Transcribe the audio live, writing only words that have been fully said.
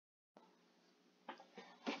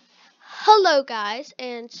Hello guys,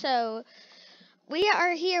 and so we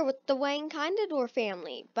are here with the Wang Kindadoor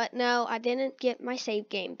family, but no, I didn't get my save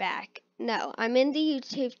game back. No, I'm in the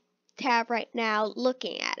YouTube tab right now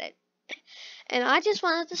looking at it. And I just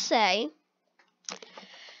wanted to say,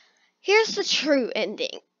 here's the true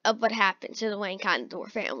ending of what happened to the Wang Kindadoor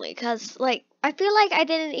family, because I feel like I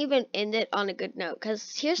didn't even end it on a good note,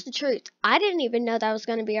 because here's the truth. I didn't even know that was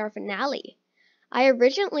going to be our finale. I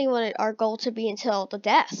originally wanted our goal to be until the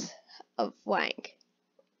death of Wang,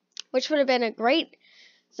 which would have been a great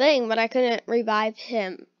thing, but I couldn't revive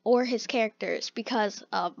him or his characters because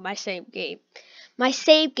of my save game. My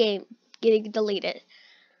save game getting deleted.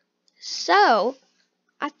 So,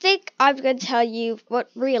 I think I'm going to tell you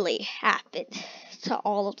what really happened to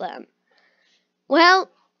all of them.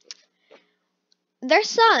 Well, their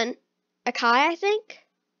son, Akai, I think?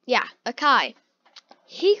 Yeah, Akai.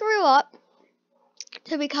 He grew up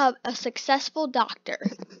to become a successful doctor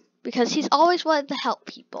because he's always wanted to help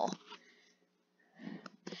people.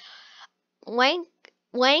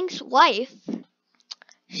 Wang's wife,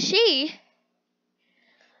 she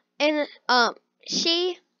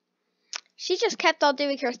just kept on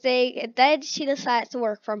doing her thing, and then she decided to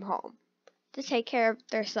work from home to take care of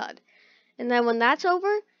their son. And then when that's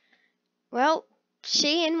over, well,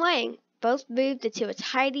 she and Wang both moved into a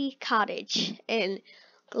tiny cottage in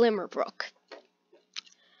Glimmerbrook.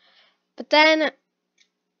 But then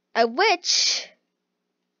a witch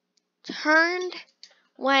turned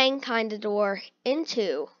Wang Kindadoor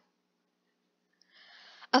into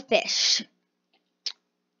a fish.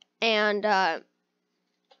 And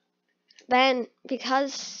then,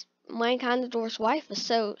 because Wang Kindadoor's wife was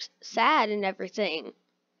so sad and everything,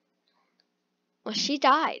 well, she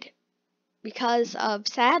died because of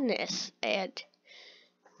sadness. And,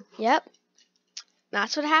 yep,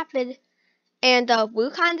 that's what happened. And Wu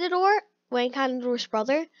Kindadoor, Wang Kindadoor's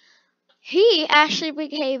brother, he actually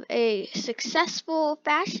became a successful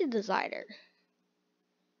fashion designer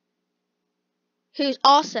who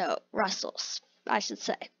also wrestles, I should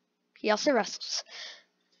say. He also wrestles.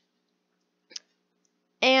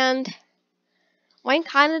 And Wang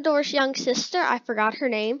Kindadoor's young sister, I forgot her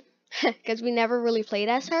name because we never really played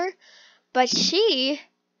as her, but she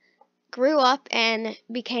grew up and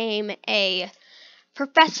became a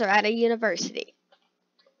professor at a university.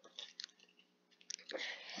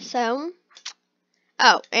 So,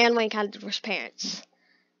 and Wang Kindadoor's parents,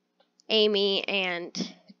 Amy and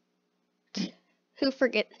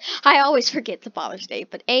I always forget the father's name,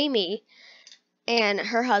 but Amy and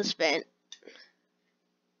her husband,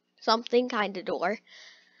 something Kindadoor,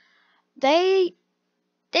 they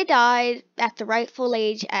died at the rightful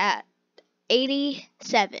age at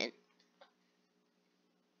 87.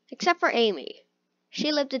 Except for Amy.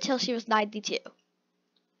 She lived until she was 92.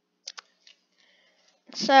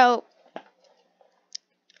 So,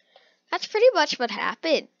 that's pretty much what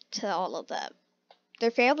happened to all of them.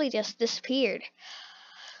 Their family just disappeared.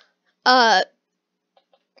 And,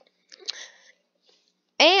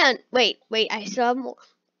 wait, I still have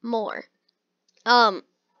more.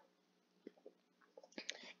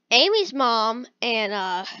 Amy's mom and,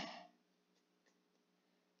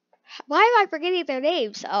 why am I forgetting their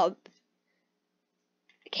names?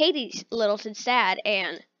 Katie's Littleton's dad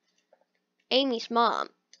and Amy's mom.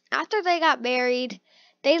 After they got married,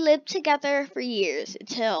 they lived together for years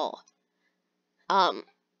until,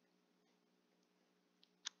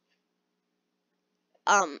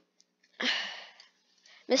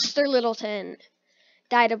 Mr. Littleton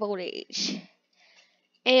died of old age.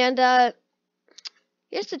 And,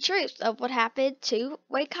 here's the truth of what happened to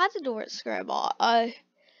Wang Kindadoor's grandma.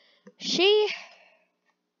 She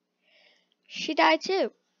died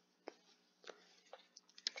too.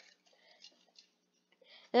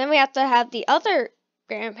 And then we have to have the other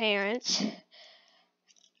grandparents.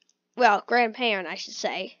 Well, grandparent, I should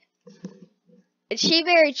say. And she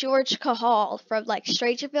married George Cahal from,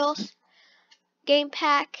 Strangerville's game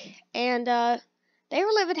pack. And, they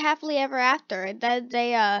were living happily ever after. And then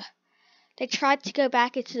they tried to go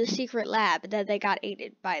back into the secret lab. And then they got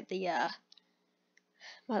aided by the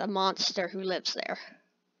monster who lives there.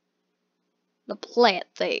 The plant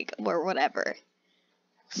thing, or whatever.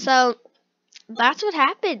 So, that's what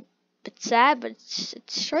happened. It's sad, but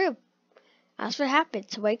it's true. That's what happened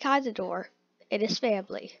to Wang Kindadoor and his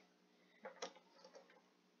family.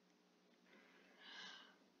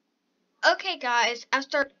 Okay, guys,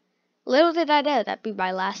 little did I know that'd be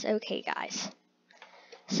my last okay, guys.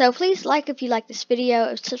 So please like if you like this video,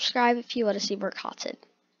 and subscribe if you want to see more content.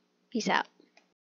 Peace out.